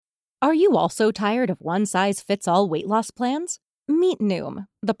Are you also tired of one-size-fits-all weight loss plans? Meet Noom,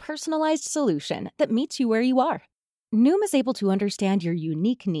 the personalized solution that meets you where you are. Noom is able to understand your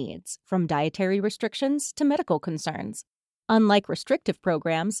unique needs, from dietary restrictions to medical concerns. Unlike restrictive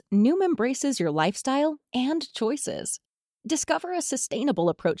programs, Noom embraces your lifestyle and choices. Discover a sustainable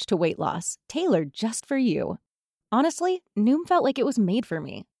approach to weight loss, tailored just for you. Honestly, Noom felt like it was made for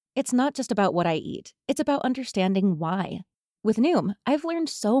me. It's not just about what I eat, it's about understanding why. With Noom, I've learned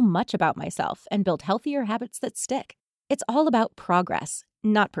so much about myself and built healthier habits that stick. It's all about progress,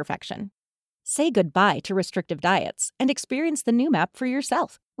 not perfection. Say goodbye to restrictive diets and experience the Noom app for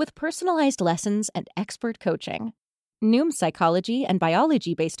yourself with personalized lessons and expert coaching. Noom's psychology and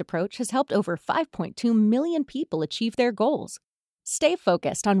biology-based approach has helped over 5.2 million people achieve their goals. Stay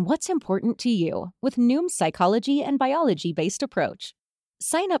focused on what's important to you with Noom's psychology and biology-based approach.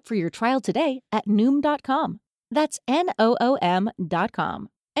 Sign up for your trial today at Noom.com. That's Noom.com.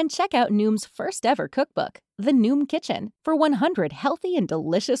 And check out Noom's first ever cookbook, The Noom Kitchen, for 100 healthy and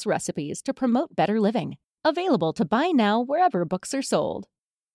delicious recipes to promote better living. Available to buy now wherever books are sold.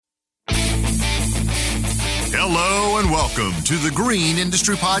 Hello and welcome to the Green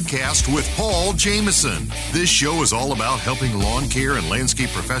Industry Podcast with Paul Jameson. This show is all about helping lawn care and landscape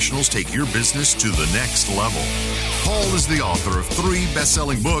professionals take your business to the next level. Paul is the author of 3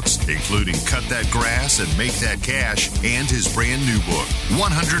 best-selling books, including Cut That Grass and Make That Cash, and his brand new book,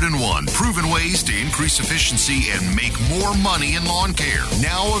 101 Proven Ways to Increase Efficiency and Make More Money in Lawn Care.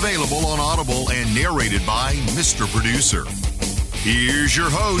 Now available on Audible and narrated by Mr. Producer. Here's your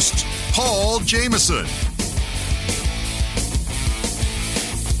host, Paul Jameson.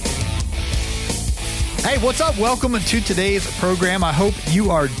 Hey, what's up? Welcome to today's program. I hope you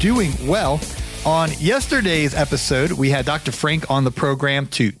are doing well. On yesterday's episode, we had Dr. Frank on the program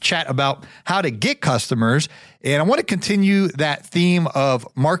to chat about how to get customers. And I want to continue that theme of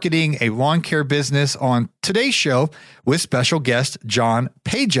marketing a lawn care business on today's show with special guest John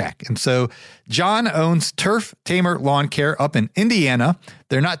Pajak. And so John owns Turf Tamer Lawn Care up in Indiana.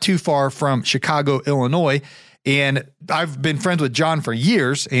 They're not too far from Chicago, Illinois. And I've been friends with John for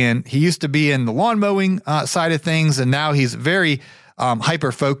years, and he used to be in the lawn mowing side of things, and now he's very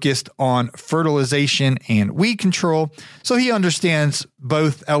hyper-focused on fertilization and weed control. So he understands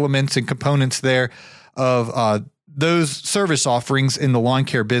both elements and components there of those service offerings in the lawn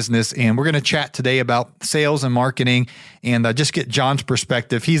care business. And we're going to chat today about sales and marketing and just get John's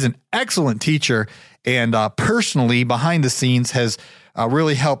perspective. He's an excellent teacher and personally behind the scenes has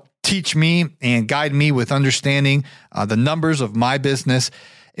really helped teach me and guide me with understanding the numbers of my business.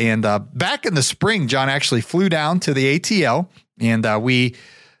 And back in the spring, John actually flew down to the ATL and we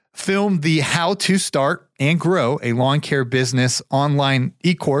filmed the How to Start and Grow a Lawn Care Business online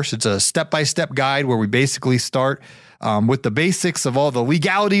e-course. It's a step-by-step guide where we basically start with the basics of all the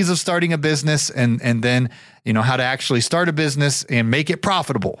legalities of starting a business and then, you know, how to actually start a business and make it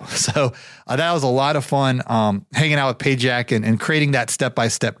profitable. So that was a lot of fun hanging out with Pajak and creating that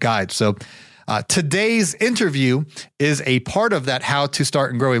step-by-step guide. So today's interview is a part of that How to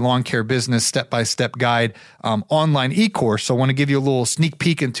Start and Grow a Lawn Care Business step-by-step guide online e-course. So I want to give you a little sneak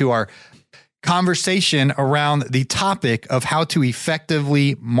peek into our conversation around the topic of how to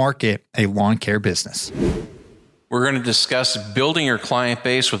effectively market a lawn care business. We're going to discuss building your client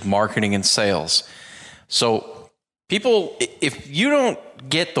base with marketing and sales. So people, if you don't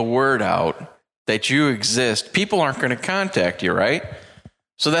get the word out that you exist, people aren't going to contact you, right?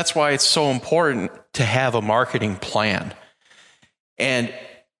 So that's why it's so important to have a marketing plan. And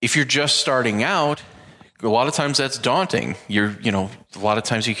if you're just starting out, a lot of times that's daunting. A lot of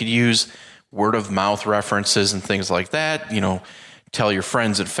times you could use word of mouth references and things like that, tell your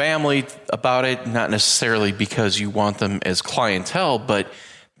friends and family about it, not necessarily because you want them as clientele, but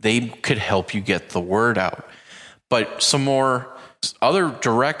they could help you get the word out. But some more other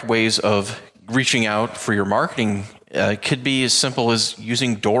direct ways of reaching out for your marketing could be as simple as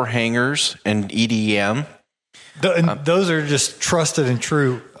using door hangers and EDM. Those are just trusted and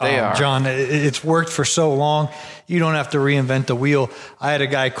true, they are. John. It's worked for so long. You don't have to reinvent the wheel. I had a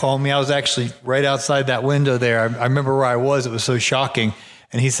guy call me. I was actually right outside that window there. I remember where I was. It was so shocking.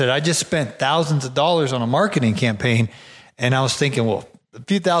 And he said, I just spent thousands of dollars on a marketing campaign. And I was thinking, well, a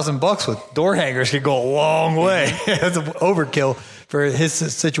few $1,000 with door hangers could go a long way. That's an overkill for his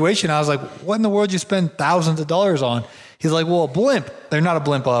situation. I was like, what in the world you spend thousands of dollars on? He's like, well, a blimp. They're not a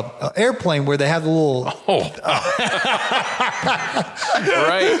blimp, an airplane where they have the little... Right.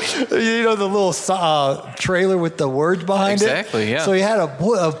 The little trailer with the words behind it. Exactly, yeah. So he had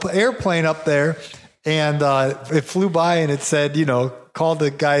a airplane up there, and it flew by, and it said, call the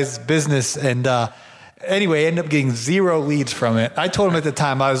guy's business, and Anyway, I ended up getting 0 leads from it. I told him at the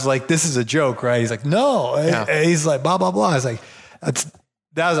time, I was like, this is a joke, right? He's like, no. Yeah. He's like, blah, blah, blah. I was like,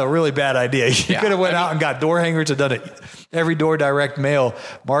 that was a really bad idea. You could have went out and got door hangers and done it. Every door direct mail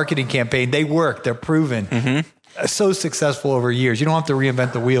marketing campaign. They work. They're proven. Mm-hmm. So successful over years. You don't have to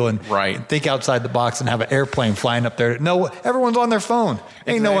reinvent the wheel and think outside the box and have an airplane flying up there. No, everyone's on their phone.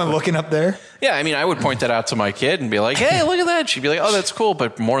 Ain't no one looking up there. Yeah, I mean, I would point that out to my kid and be like, hey, look at that. She'd be like, oh, that's cool.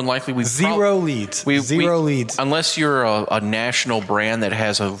 But more than likely, we Zero leads. Unless you're a national brand that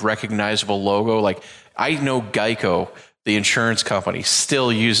has a recognizable logo. Like, I know Geico, the insurance company,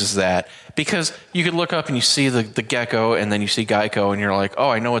 still uses that because you could look up and you see the gecko and then you see Geico and you're like, oh,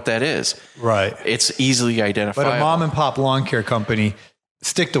 I know what that is. Right. It's easily identifiable. But a mom and pop lawn care company,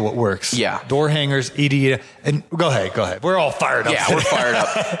 stick to what works. Yeah. Door hangers, EDM, and go ahead. We're all fired up. Yeah, we're fired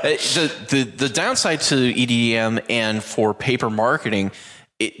up. The downside to EDM and for paper marketing,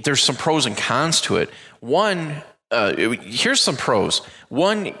 there's some pros and cons to it. One, here's some pros.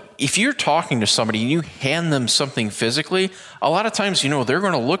 One, if you're talking to somebody and you hand them something physically, a lot of times, they're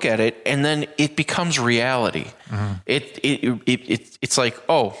going to look at it and then it becomes reality. Mm-hmm. It's like,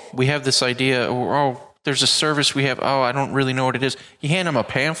 oh, we have this idea. Oh, there's a service we have. Oh, I don't really know what it is. You hand them a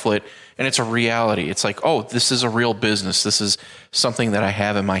pamphlet and it's a reality. It's like, oh, this is a real business. This is something that I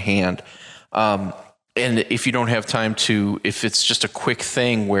have in my hand. And if you don't have time if it's just a quick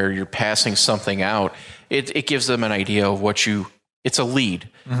thing where you're passing something out, it gives them an idea of it's a lead.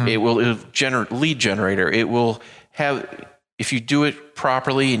 Mm-hmm. It'll generate lead generator. It will have, if you do it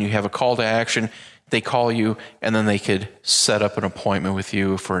properly and you have a call to action, they call you and then they could set up an appointment with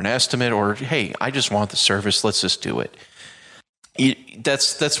you for an estimate or, hey, I just want the service. Let's just do it.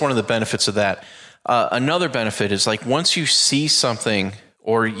 That's one of the benefits of that. Another benefit is like once you see something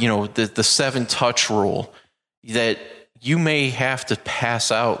or, the 7-touch rule that you may have to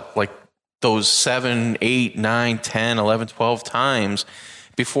pass out like those 7, 8, 9, 10, 11, 12 times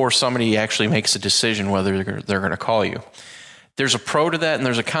before somebody actually makes a decision whether they're going to call you. There's a pro to that and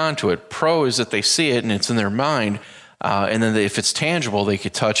there's a con to it. Pro is that they see it and it's in their mind. And then if it's tangible, they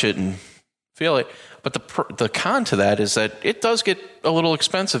could touch it and feel it. But the con to that is that it does get a little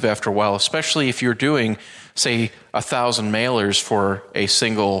expensive after a while, especially if you're doing, say, 1,000 mailers for a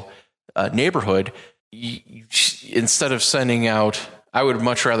single neighborhood. Instead of sending out, I would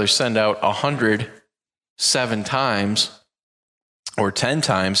much rather send out 100 7 times or 10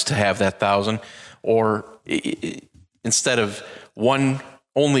 times to have that 1,000, or instead of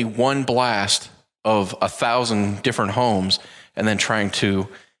only one blast of 1,000 different homes and then trying to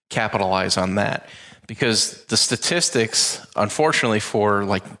capitalize on that. Because the statistics, unfortunately,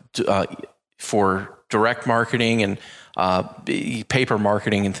 for direct marketing and paper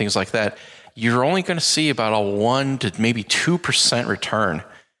marketing and things like that, you're only going to see about a 1 to maybe 2% return.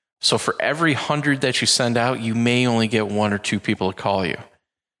 So for every 100 that you send out, you may only get 1 or 2 people to call you.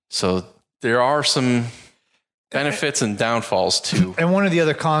 So there are some benefits and downfalls too. And one of the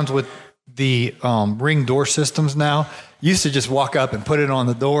other cons with the Ring door systems now, you used to just walk up and put it on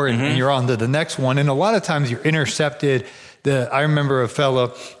the door and you're on to the next one. And a lot of times you're intercepted. I remember a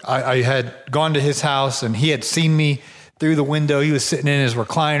fellow, I had gone to his house and he had seen me through the window. He was sitting in his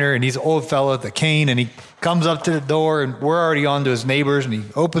recliner and he's an old fellow with a cane and he comes up to the door and we're already on to his neighbors and he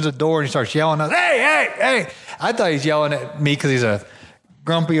opens the door and he starts yelling at us, hey. I thought he's yelling at me because he's a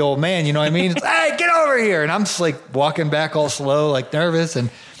grumpy old man, you know what I mean? Hey, get over here. And I'm just like walking back all slow, like nervous. And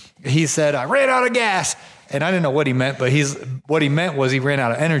he said, I ran out of gas. And I didn't know what he meant, but what he meant was he ran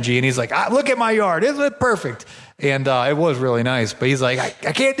out of energy. And he's like, look at my yard. Isn't it perfect? And it was really nice. But he's like,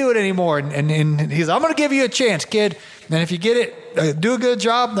 I can't do it anymore. And he's like, I'm going to give you a chance, kid. And if you get it, do a good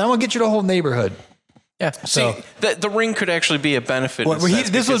job, then I'm going to get you the whole neighborhood. Yeah. So the Ring could actually be a benefit. Well,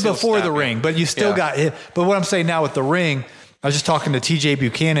 this was before the Ring, but you still got it. But what I'm saying now with the Ring, I was just talking to TJ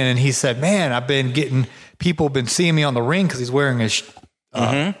Buchanan and he said, man, people have been seeing me on the Ring because he's wearing his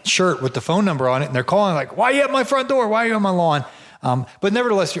shirt with the phone number on it. And they're calling like, why are you at my front door? Why are you on my lawn? But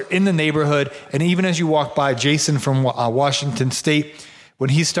nevertheless, you're in the neighborhood. And even as you walk by, Jason from Washington State, when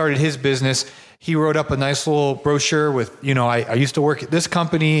he started his business, he wrote up a nice little brochure with, I used to work at this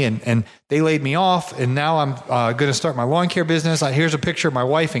company and they laid me off. And now I'm going to start my lawn care business. Here's a picture of my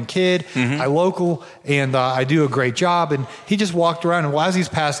wife and kid. I local and I do a great job. And he just walked around. And as he's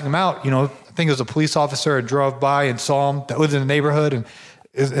passing them out, I think it was a police officer who drove by and saw him that lives in the neighborhood. And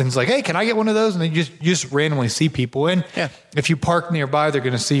it's like, hey, can I get one of those? And you just randomly see people. And if you park nearby, they're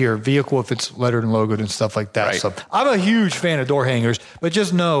going to see your vehicle if it's lettered and logoed and stuff like that. Right. So I'm a huge fan of door hangers, but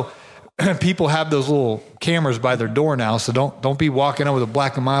just know people have those little cameras by their door now. So don't be walking out with a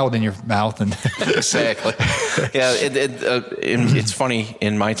Black and Mild in your mouth. And Exactly. Yeah. It's funny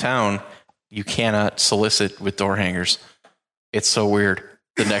in my town. you cannot solicit with door hangers. It's so weird.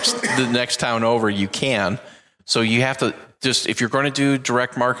 The next town over, you can. So you have to just, if you're going to do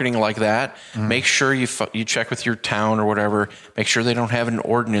direct marketing like that, make sure you check with your town or whatever. Make sure they don't have an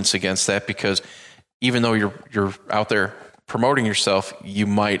ordinance against that, because even though you're out there promoting yourself, you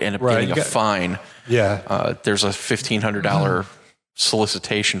might end up getting a fine. Yeah. There's a $1,500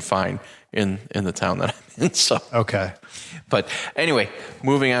 solicitation fine in the town that I'm in. So okay. But anyway,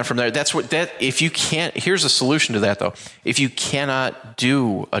 moving on from there, if you can't, here's a solution to that though. If you cannot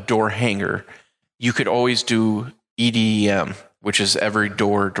do a door hanger, you could always do EDM, which is every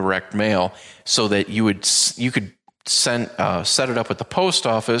door direct mail, so that you could set it up with the post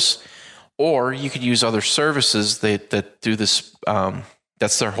office, or you could use other services that do this.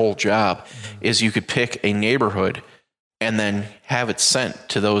 That's their whole job, is you could pick a neighborhood and then have it sent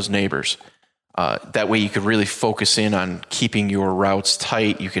to those neighbors. That way you could really focus in on keeping your routes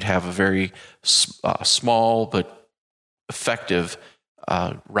tight. You could have a very small but effective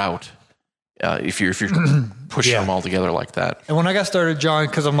route if you're pushing them all together like that. And when I got started, John,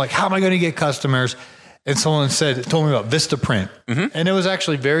 because I'm like, how am I going to get customers? And someone told me about Vistaprint, and it was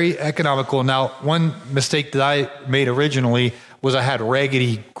actually very economical. Now, one mistake that I made originally was I had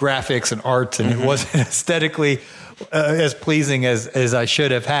raggedy graphics and arts, and it wasn't aesthetically as pleasing as I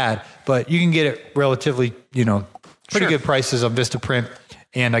should have had. But you can get it relatively, pretty good prices on Vistaprint,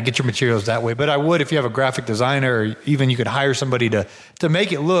 and get your materials that way. But I would, if you have a graphic designer, or even you could hire somebody to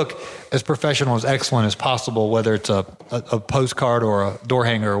make it look as professional, as excellent as possible, whether it's a postcard or a door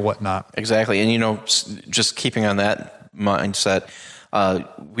hanger or whatnot. Exactly. And, just keeping on that mindset,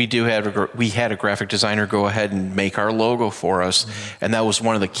 we had a graphic designer go ahead and make our logo for us. And that was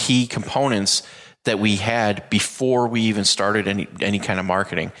one of the key components that we had before we even started any kind of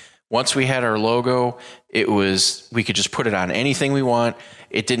marketing. Once we had our logo, we could just put it on anything we want.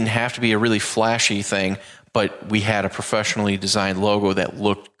 It didn't have to be a really flashy thing, but we had a professionally designed logo that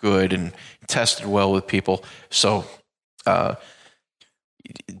looked good and tested well with people. So that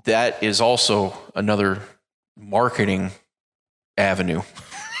is also another marketing avenue,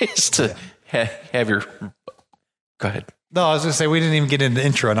 is to have your... Go ahead. No, I was going to say, we didn't even get into the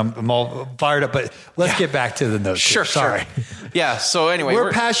intro, and I'm all fired up, but let's get back to the notes. Sure. Sorry. Yeah. So anyway,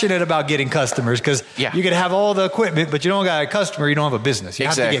 we're passionate about getting customers, because you can have all the equipment, but you don't got a customer, you don't have a business. You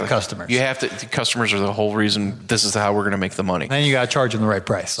have to get customers. Customers are the whole reason. This is how we're going to make the money. Then you got to charge them the right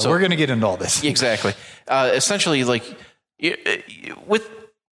price. So we're going to get into all this. Exactly. Essentially, like with,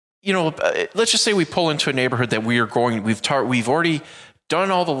 let's just say we pull into a neighborhood that we've already done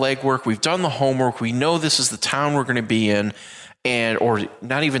all the legwork. We've done the homework. We know this is the town we're going to be in, or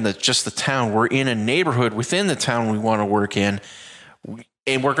not even just the town. We're in a neighborhood within the town we want to work in,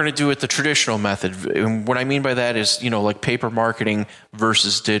 and we're going to do it the traditional method. And what I mean by that is, like paper marketing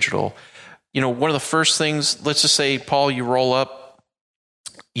versus digital. One of the first things, let's just say, Paul, you roll up,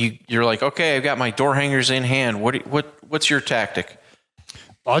 you're like, okay, I've got my door hangers in hand. What's your tactic?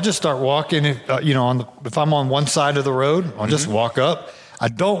 I'll just start walking. If I'm on one side of the road, I'll just walk up. I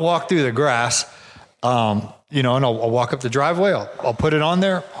don't walk through the grass, and I'll walk up the driveway. I'll put it on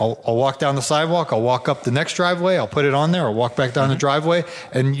there. I'll walk down the sidewalk. I'll walk up the next driveway. I'll put it on there. I'll walk back down the driveway.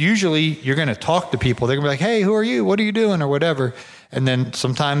 And usually you're going to talk to people. They're going to be like, hey, who are you? What are you doing? Or whatever. And then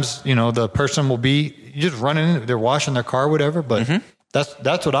sometimes, the person will be just running in. They're washing their car, whatever. But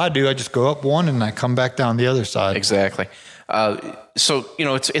that's what I do. I just go up one and I come back down the other side. Exactly. So,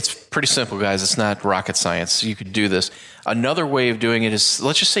 it's pretty simple, guys. It's not rocket science. You could do this. Another way of doing it is,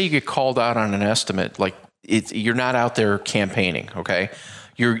 let's just say you get called out on an estimate. Like, you're not out there campaigning, okay?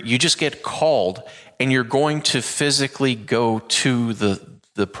 You just get called, and you're going to physically go to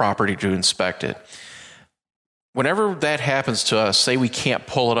the property to inspect it. Whenever that happens to us, say we can't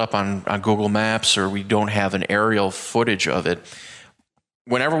pull it up on Google Maps, or we don't have an aerial footage of it,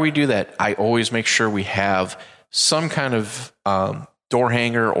 whenever we do that, I always make sure we have some kind of door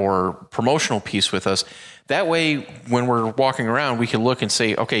hanger or promotional piece with us. That way, when we're walking around, we can look and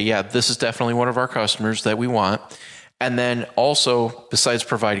say, okay, yeah, this is definitely one of our customers that we want. And then also, besides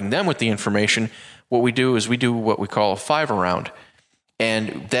providing them with the information, what we do is we do what we call a 5-around.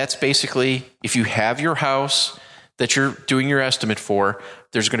 And that's basically, if you have your house that you're doing your estimate for,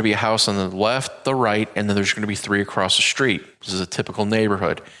 there's going to be a house on the left, the right, and then there's going to be 3 across the street. This is a typical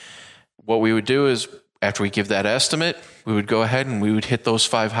neighborhood. What we would do is, after we give that estimate, we would go ahead and we would hit those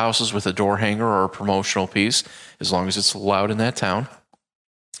 5 houses with a door hanger or a promotional piece, as long as it's allowed in that town.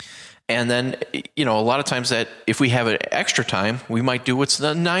 And then, a lot of times that if we have an extra time, we might do what's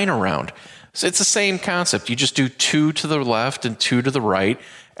the 9-around. So it's the same concept. You just do 2 to the left and 2 to the right,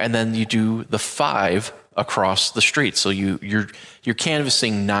 and then you do the 5 across the street. So you're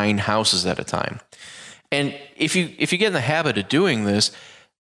canvassing 9 houses at a time. And if you get in the habit of doing this,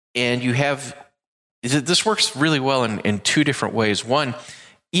 and this works really well in 2 different ways. One,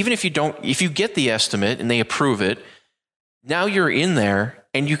 even if you get the estimate and they approve it, now you're in there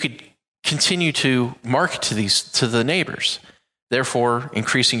and you could continue to market to the neighbors, therefore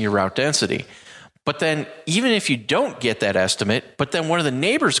increasing your route density. But then even if you don't get that estimate, but then one of the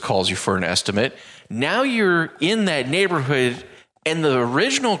neighbors calls you for an estimate, now you're in that neighborhood, and the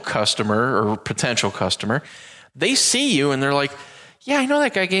original customer or potential customer, they see you and they're like, yeah, I know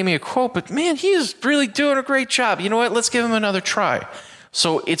that guy gave me a quote, but man, he is really doing a great job. You know what? Let's give him another try.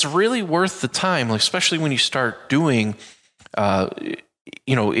 So it's really worth the time, especially when you start doing,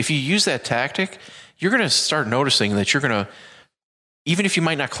 if you use that tactic, you're going to start noticing that you're going to, even if you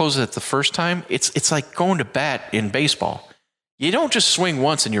might not close it the first time, it's like going to bat in baseball. You don't just swing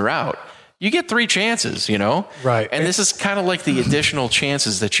once and you're out. You get 3 chances, Right. And this is kind of like the additional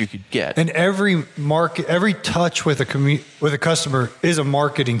chances that you could get. And every touch with a customer is a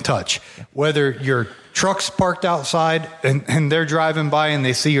marketing touch. Whether your truck's parked outside and they're driving by and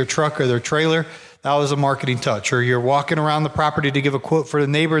they see your truck or their trailer, that was a marketing touch. Or you're walking around the property to give a quote for the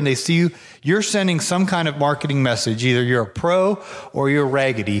neighbor and they see you, you're sending some kind of marketing message. Either you're a pro or you're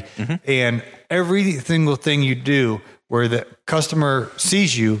raggedy. Mm-hmm. And every single thing you do where the customer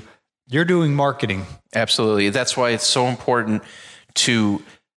sees you, you're doing marketing. Absolutely. That's why it's so important to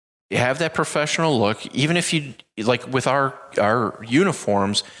have that professional look. Even if you, like with our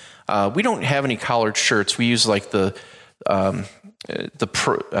uniforms, we don't have any collared shirts. We use like they're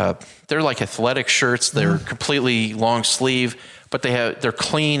like athletic shirts. They're completely long sleeve, but they're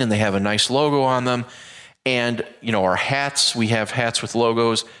clean and they have a nice logo on them. And, our hats, we have hats with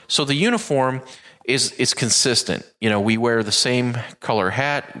logos. So the uniform is consistent. We wear the same color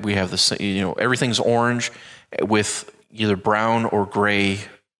hat. We have the same, everything's orange with either brown or gray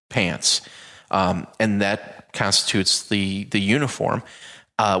pants. And that constitutes the uniform.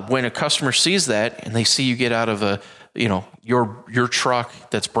 When a customer sees that and they see you get out of your truck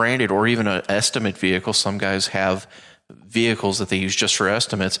that's branded, or even an estimate vehicle, some guys have vehicles that they use just for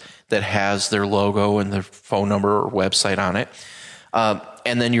estimates that has their logo and their phone number or website on it.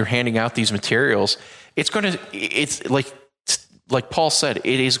 And then you're handing out these materials. It's like Paul said,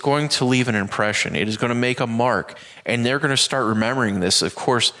 it is going to leave an impression. It is going to make a mark, and they're going to start remembering this. Of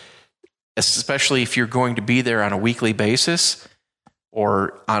course, especially if you're going to be there on a weekly basis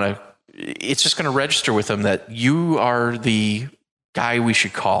or it's just going to register with them that you are the guy we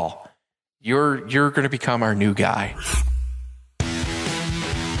should call. You're going to become our new guy.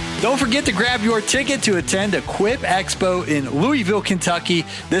 Don't forget to grab your ticket to attend Equip Expo in Louisville, Kentucky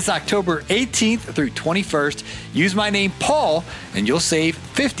this October 18th through 21st. Use my name, Paul, and you'll save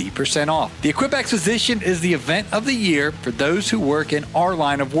 50% off. The Equip Exposition is the event of the year for those who work in our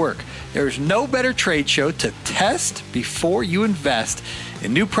line of work. There's no better trade show to test before you invest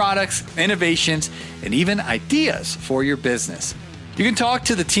in new products, innovations, and even ideas for your business. You can talk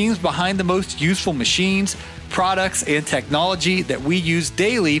to the teams behind the most useful machines, products, and technology that we use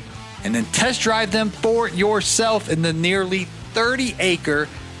daily, and then test drive them for yourself in the nearly 30-acre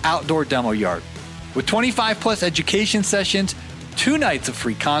outdoor demo yard. With 25 plus education sessions, 2 nights of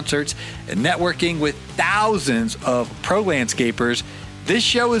free concerts, and networking with thousands of pro landscapers, this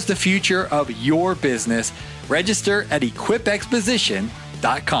show is the future of your business. Register at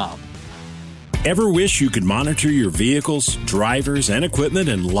equipexposition.com. Ever wish you could monitor your vehicles, drivers, and equipment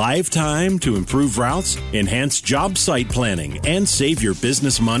in live time to improve routes, enhance job site planning, and save your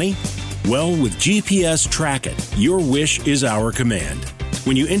business money? Well, with GPS Track It, your wish is our command.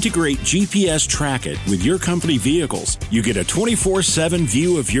 When you integrate GPS Track It with your company vehicles, you get a 24/7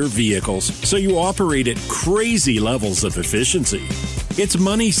 view of your vehicles, so you operate at crazy levels of efficiency. It's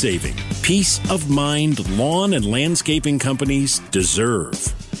money saving, peace of mind lawn and landscaping companies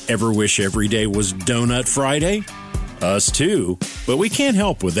deserve. Ever wish every day was Donut Friday? Us too, but we can't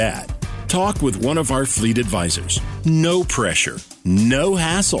help with that. Talk with one of our fleet advisors. No pressure, no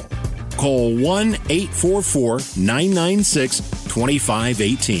hassle. Call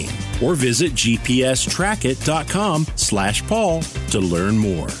 1-844-996-2518 or visit gpstrackit.com/Paul to learn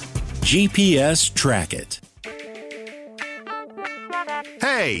more. GPS Track It.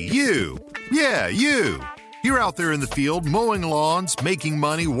 Hey, you. Yeah, you. You're out there in the field mowing lawns, making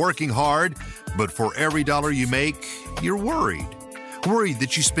money, working hard, but for every dollar you make, you're worried. Worried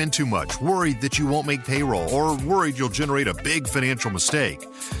that you spend too much, worried that you won't make payroll, or worried you'll generate a big financial mistake.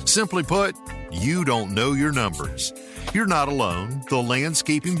 Simply put, you don't know your numbers. You're not alone. The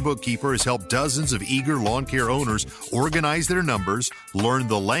Landscaping Bookkeeper has helped dozens of eager lawn care owners organize their numbers, learn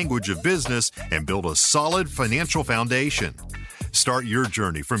the language of business, and build a solid financial foundation. Start your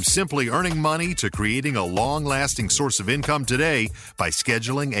journey from simply earning money to creating a long-lasting source of income today by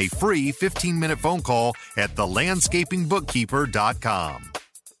scheduling a free 15-minute phone call at thelandscapingbookkeeper.com.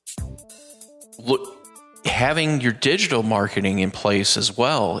 Look, having your digital marketing in place as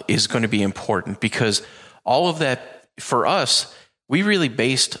well is going to be important, because all of that, for us, we really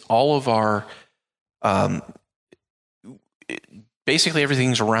based all of our, basically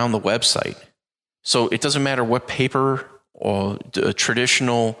everything's around the website. So it doesn't matter what paper or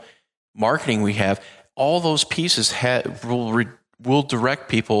traditional marketing we have, all those pieces will direct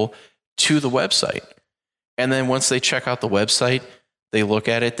people to the website. And then once they check out the website, they look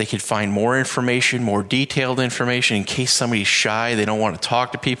at it, they can find more information, more detailed information in case somebody's shy, they don't want to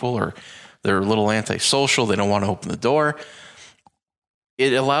talk to people, or they're a little antisocial, they don't want to open the door.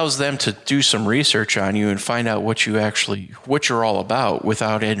 It allows them to do some research on you and find out what you're all about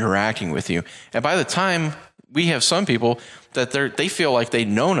without interacting with you. And by the time, we have some people that they feel like they've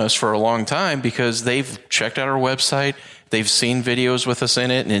known us for a long time because they've checked out our website, they've seen videos with us in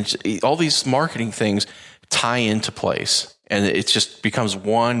it, and all these marketing things tie into place. And it just becomes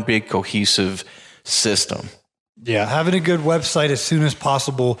one big cohesive system. Yeah, having a good website as soon as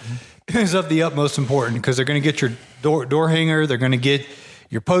possible is of the utmost importance, because they're going to get your door hanger, they're going to get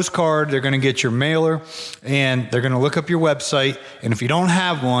your postcard, they're going to get your mailer, and they're going to look up your website. And if you don't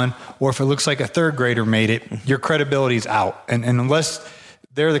have one, or if it looks like a third grader made it, your credibility is out. And unless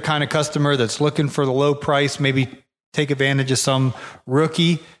they're the kind of customer that's looking for the low price, maybe take advantage of some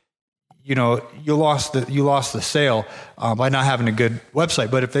rookie, you lost the sale by not having a good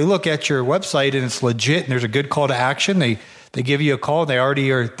website. But if they look at your website and it's legit and there's a good call to action, they give you a call, they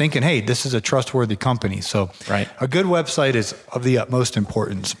already are thinking, hey, this is a trustworthy company. So a good website is of the utmost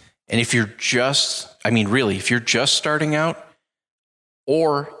importance. And if you're if you're just starting out,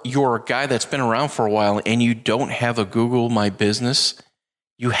 or you're a guy that's been around for a while and you don't have a Google My Business,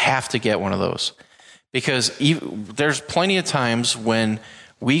 you have to get one of those. Because there's plenty of times when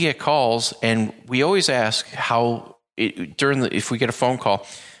we get calls, and we always ask if we get a phone call,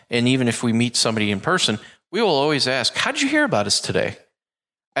 and even if we meet somebody in person, we will always ask, how did you hear about us today?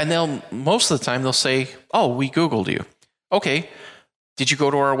 And most of the time they'll say, oh, we Googled you. Okay. Did you go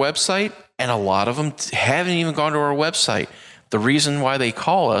to our website? And a lot of them haven't even gone to our website. The reason why they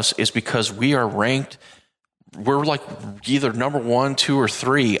call us is because we are ranked. We're like either number 1, 2, or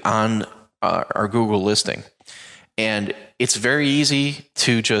 3 on our Google listing. And it's very easy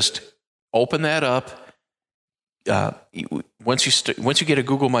to just open that up. Once you get a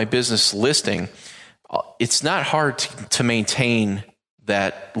Google My Business listing, it's not hard to maintain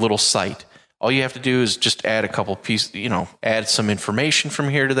that little site. All you have to do is just add a couple pieces, add some information from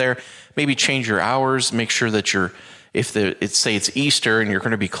here to there, maybe change your hours, make sure that say it's Easter and you're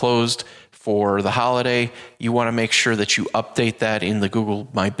going to be closed for the holiday, you want to make sure that you update that in the Google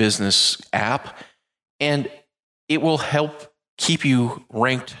My Business app, and it will help keep you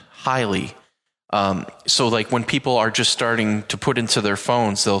ranked highly. So like when people are just starting to put into their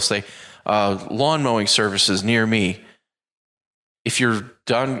phones, they'll say, lawn mowing services near me. If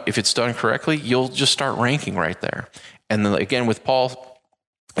it's done correctly, you'll just start ranking right there. And then again, with Paul,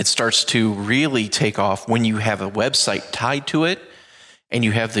 it starts to really take off when you have a website tied to it and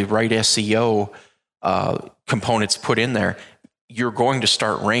you have the right SEO components put in there. You're going to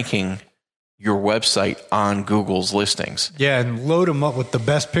start ranking your website on Google's listings. Yeah, and load them up with the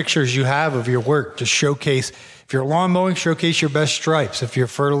best pictures you have of your work to showcase. If you're lawn mowing, showcase your best stripes. If you're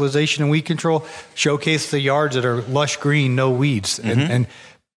fertilization and weed control, showcase the yards that are lush green, no weeds. And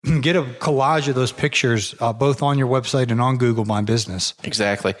get a collage of those pictures both on your website and on Google My Business.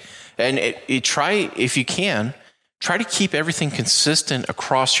 Exactly. And if you can, try to keep everything consistent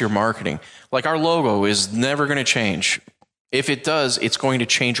across your marketing. Like our logo is never going to change. If it does, it's going to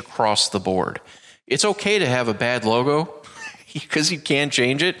change across the board. It's okay to have a bad logo because you can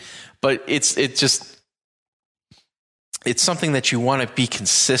change it, but it's something that you want to be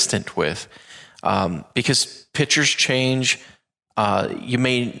consistent with because pictures change. If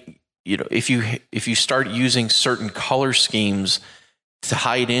you start using certain color schemes to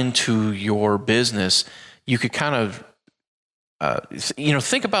hide into your business, you could kind of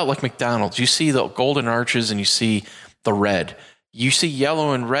think about like McDonald's. You see the golden arches and you see the red. You see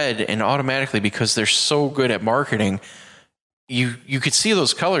yellow and red, and automatically, because they're so good at marketing, you could see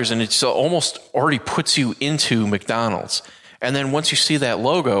those colors, and it's almost already puts you into McDonald's. And then once you see that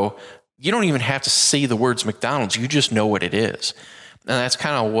logo, you don't even have to see the words McDonald's. You just know what it is. And that's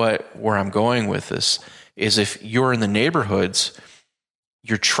kind of where I'm going with this is if you're in the neighborhoods,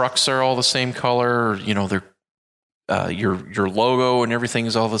 your trucks are all the same color, they're your logo and everything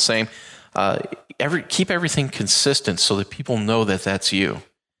is all the same. Keep everything consistent so that people know that that's you.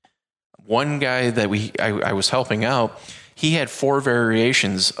 One guy that I was helping out, he had 4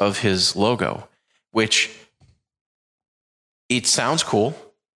 variations of his logo, which it sounds cool,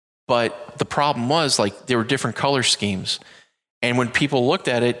 but the problem was like there were different color schemes. And when people looked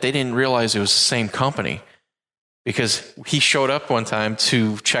at it, they didn't realize it was the same company, because he showed up one time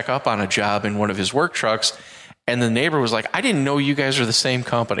to check up on a job in one of his work trucks, and the neighbor was like, I didn't know you guys are the same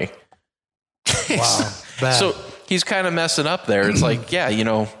company. Wow. So he's kind of messing up there. It's like, yeah,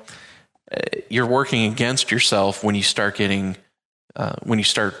 you're working against yourself when you start trying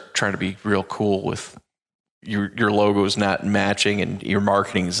to be real cool with your logo is not matching and your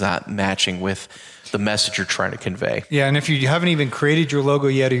marketing is not matching with the message you're trying to convey. Yeah. And if you haven't even created your logo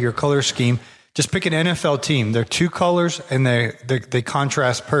yet or your color scheme, just pick an NFL team. They're 2 colors and they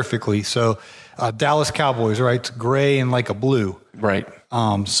contrast perfectly. So Dallas Cowboys, right? It's gray and like a blue. Right.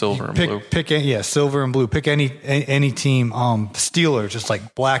 Silver and blue. Silver and blue. Pick any team. Steelers, just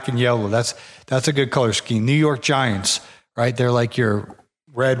like black and yellow. That's a good color scheme. New York Giants, right? They're like your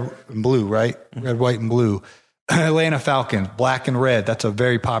red and blue, right? Red, white, and blue. Atlanta Falcons, black and red. That's a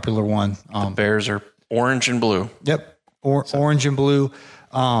very popular one. The Bears are orange and blue. Yep. Orange and blue.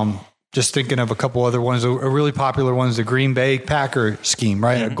 Just thinking of a couple other ones. A really popular one is the Green Bay Packer scheme,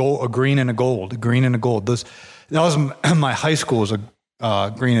 right? Mm-hmm. A green and a gold. That was my high school was a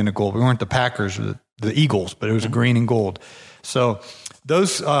green and a gold. We weren't the Packers or the Eagles, but it was a green and gold. So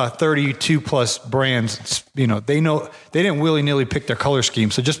those 32 plus brands, they didn't willy-nilly pick their color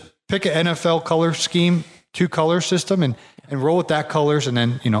scheme. So just pick an NFL color scheme, 2 color system, and roll with that colors, and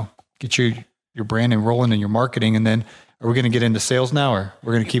then get your brand and rolling in your marketing, and then. Are we going to get into sales now, or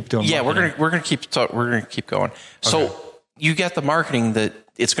we're going to keep doing? Yeah, marketing? we're going to keep going. Okay. So you get the marketing that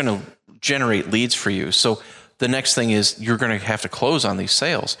it's going to generate leads for you. So the next thing is you're going to have to close on these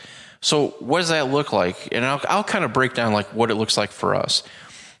sales. So what does that look like? And I'll kind of break down like what it looks like for us.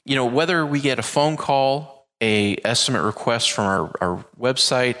 Whether we get a phone call, a estimate request from our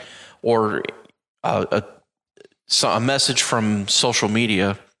website, or a message from social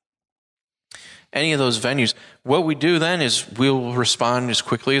media. Any of those venues, what we do then is we'll respond as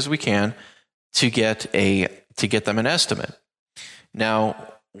quickly as we can to get them an estimate. Now,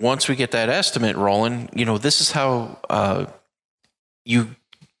 once we get that estimate rolling, this is how you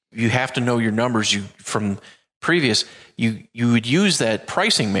have to know your numbers. From previous, you would use that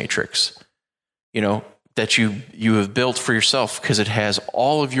pricing matrix, that you have built for yourself, because it has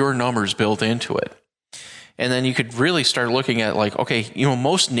all of your numbers built into it. And then you could really start looking at like, okay,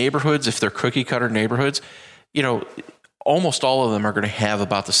 most neighborhoods, if they're cookie cutter neighborhoods, almost all of them are going to have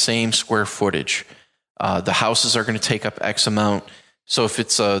about the same square footage. The houses are going to take up X amount. So if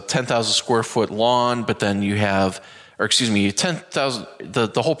it's a 10,000 square foot lawn, but then you have, 10,000,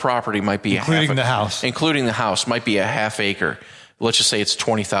 the whole property might be including the house might be a half acre. Let's just say it's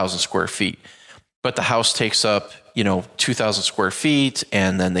 20,000 square feet, but the house takes up 2,000 square feet,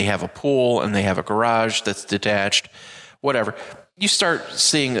 and then they have a pool and they have a garage that's detached, whatever. You start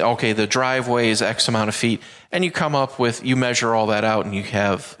seeing, okay, the driveway is X amount of feet, and you measure all that out, and you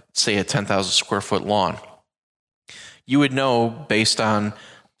have, say, a 10,000 square foot lawn. You would know based on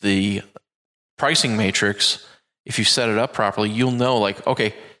the pricing matrix, if you set it up properly, you'll know like,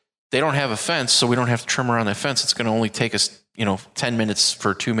 okay, they don't have a fence, so we don't have to trim around that fence. It's going to only take us, 10 minutes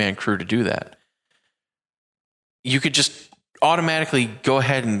for a 2-man crew to do that. You could just automatically go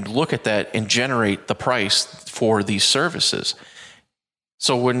ahead and look at that and generate the price for these services.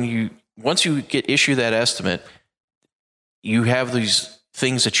 So once you get issued that estimate, you have these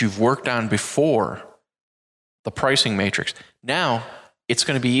things that you've worked on before the pricing matrix. Now it's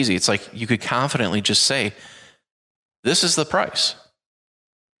going to be easy. It's like you could confidently just say, this is the price.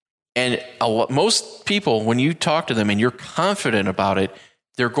 And most people, when you talk to them and you're confident about it,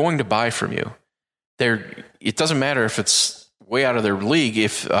 they're going to buy from you. It doesn't matter if it's way out of their league.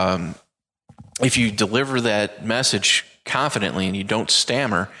 If you deliver that message confidently and you don't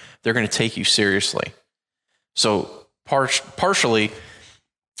stammer, they're going to take you seriously. So partially,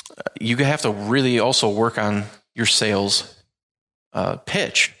 you have to really also work on your sales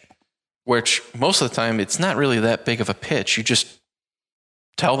pitch, which most of the time it's not really that big of a pitch. You just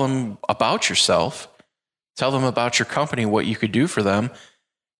tell them about yourself, tell them about your company, what you could do for them,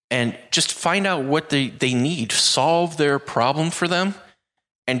 and just find out what they need, solve their problem for them,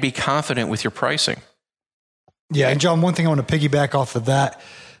 and be confident with your pricing. Yeah, and John, one thing I want to piggyback off of that,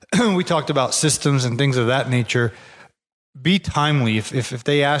 we talked about systems and things of that nature. be timely. If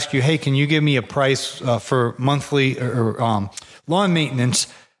they ask you, hey, can you give me a price for monthly or lawn maintenance,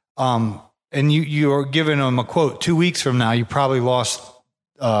 and you are giving them a quote 2 weeks from now, you probably lost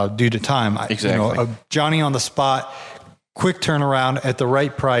due to time. Exactly. A Johnny on the spot, quick turnaround at the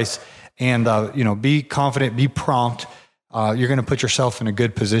right price, and be confident, be prompt. You're going to put yourself in a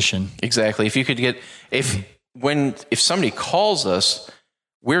good position. Exactly. If you could get if somebody calls us,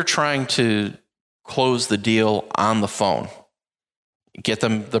 we're trying to close the deal on the phone, get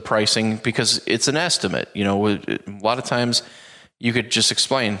them the pricing, because it's an estimate. A lot of times you could just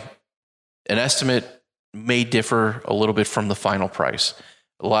explain an estimate may differ a little bit from the final price.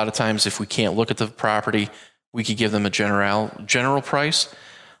 A lot of times, if we can't look at the property, we could give them a general price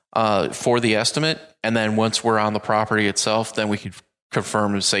for the estimate. And then once we're on the property itself, then we could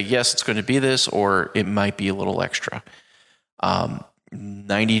confirm and say, yes, it's going to be this, or it might be a little extra.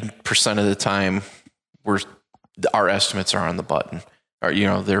 90% of the time, our estimates are on the button, or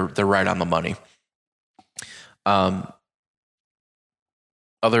they're right on the money.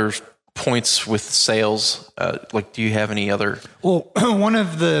 Other points with sales, do you have any other? Well, one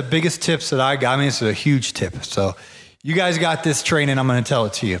of the biggest tips that I got, this is a huge tip. So you guys got this training, I'm going to tell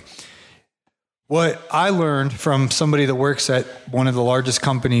it to you. What I learned from somebody that works at one of the largest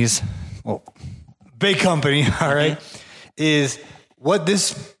companies, big company, all right, is what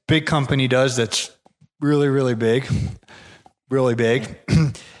this big company does that's really, really big,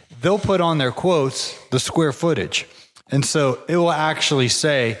 they'll put on their quotes the square footage. And so it will actually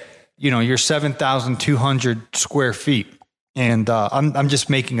say, you're 7,200 square feet. And I'm just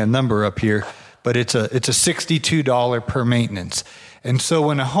making a number up here, but it's a $62 per maintenance. And so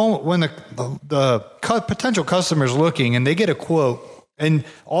when the potential customer's looking and they get a quote and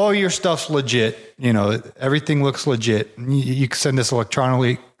all your stuff's legit, everything looks legit. You can send this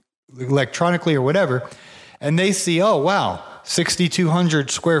electronically or whatever. And they see, oh, wow,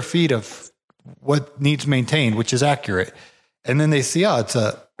 6,200 square feet of what needs maintained, which is accurate. And then they see, oh, it's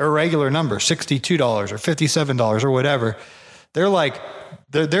a irregular number, $62 or $57 or whatever. They're like,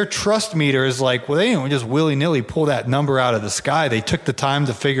 their trust meter is like, well, they didn't just willy-nilly pull that number out of the sky. They took the time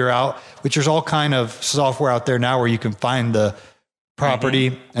to figure out, which there's all kind of software out there now where you can find the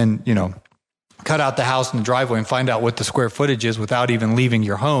property and, cut out the house and the driveway and find out what the square footage is without even leaving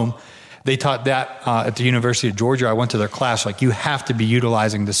your home. They taught that at the University of Georgia. I went to their class. Like, you have to be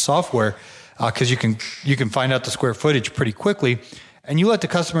utilizing this software because you can find out the square footage pretty quickly. And you let the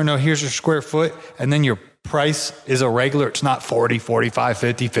customer know, here's your square foot, and then your price is a regular. It's not 40, 45,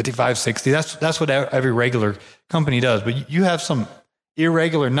 50, 55, 60. That's what every regular company does. But you have some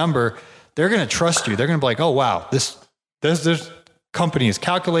irregular number, they're going to trust you. They're going to be like, oh, wow, this company is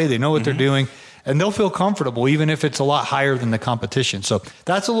calculated. They know what they're doing. And they'll feel comfortable even if it's a lot higher than the competition. So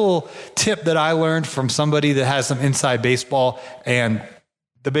that's a little tip that I learned from somebody that has some inside baseball. And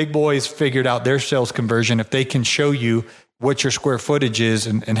the big boys figured out their sales conversion. If they can show you what your square footage is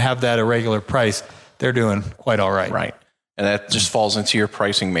and have that a regular price, they're doing quite all right. Right. And that just falls into your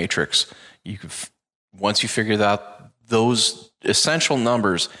pricing matrix. Once you figure out those essential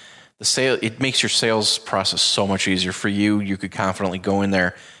numbers, it makes your sales process so much easier for you. You could confidently go in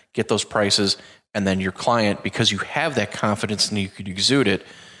there, get those prices, and then your client, because you have that confidence and you could exude it,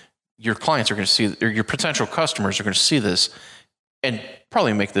 your clients are going to see, or your potential customers are going to see this and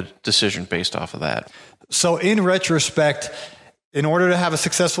probably make the decision based off of that. So in retrospect, in order to have a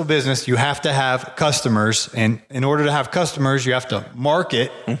successful business, you have to have customers. And in order to have customers, you have to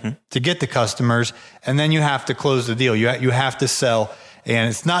market to get the customers. And then you have to close the deal. You have to sell. And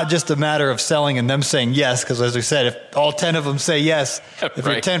it's not just a matter of selling and them saying yes, because as we said, if all 10 of them say yes, if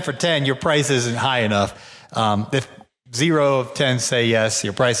you're 10 for 10, your price isn't high enough. If 0 of 10 say yes,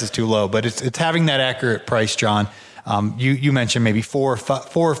 your price is too low. But it's having that accurate price, John. You mentioned maybe 4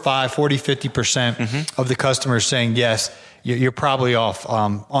 or 5, 40, 50% of the customers saying yes. You're probably off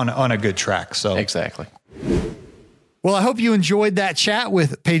on a good track. So exactly. Well, I hope you enjoyed that chat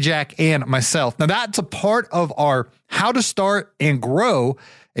with Pajak and myself. Now, that's a part of our How to Start and Grow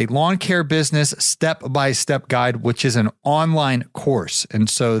a Lawn Care Business Step-by-Step Guide, which is an online course. And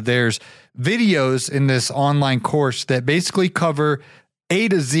so there's videos in this online course that basically cover A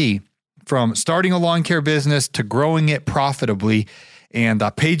to Z, from starting a lawn care business to growing it profitably. And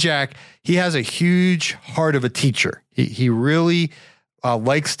Pajak, he has a huge heart of a teacher. He really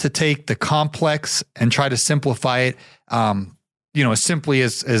likes to take the complex and try to simplify it, as simply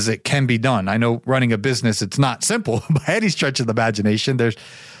as it can be done. I know running a business, it's not simple by any stretch of the imagination. There's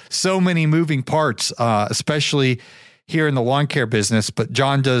so many moving parts, especially here in the lawn care business. But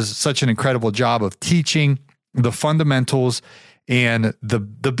John does such an incredible job of teaching the fundamentals and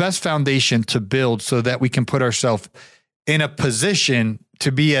the best foundation to build so that we can put ourselves in a position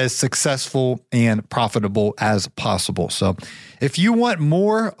to be as successful and profitable as possible. So if you want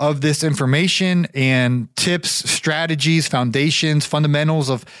more of this information and tips, strategies, foundations, fundamentals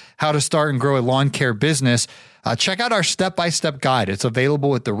of how to start and grow a lawn care business, check out our step-by-step guide. It's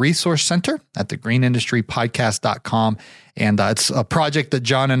available at the Resource Center at thegreenindustrypodcast.com. And it's a project that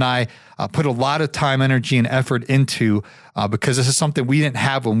John and I put a lot of time, energy, and effort into because this is something we didn't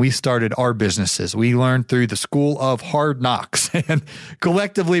have when we started our businesses. We learned through the school of hard knocks. And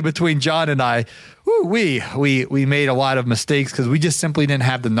collectively between John and I, we made a lot of mistakes because we just simply didn't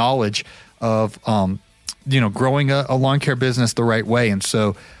have the knowledge of growing a lawn care business the right way. And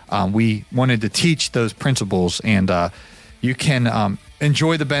so we wanted to teach those principles, and you can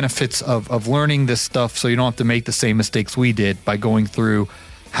enjoy the benefits of learning this stuff so you don't have to make the same mistakes we did by going through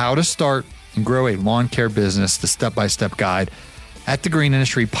how to start and grow a lawn care business, the step-by-step guide at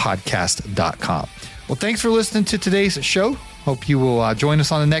thegreenindustrypodcast.com. Well, thanks for listening to today's show. Hope you will join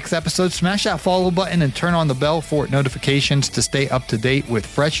us on the next episode. Smash that follow button and turn on the bell for notifications to stay up to date with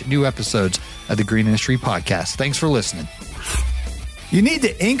fresh new episodes of the Green Industry Podcast. Thanks for listening. You need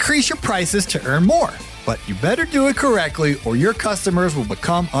to increase your prices to earn more, but you better do it correctly or your customers will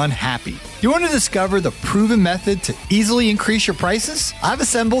become unhappy. You want to discover the proven method to easily increase your prices? I've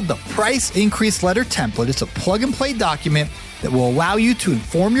assembled the Price Increase Letter Template. It's a plug-and-play document that will allow you to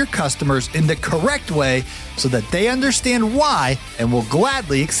inform your customers in the correct way so that they understand why and will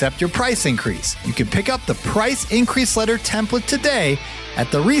gladly accept your price increase. You can pick up the Price Increase Letter Template today at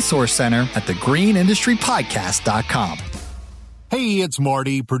the Resource Center at thegreenindustrypodcast.com. Hey, it's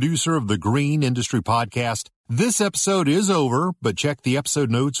Marty, producer of the Green Industry Podcast. This episode is over, but check the episode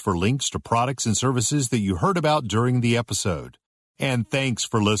notes for links to products and services that you heard about during the episode. And thanks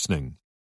for listening.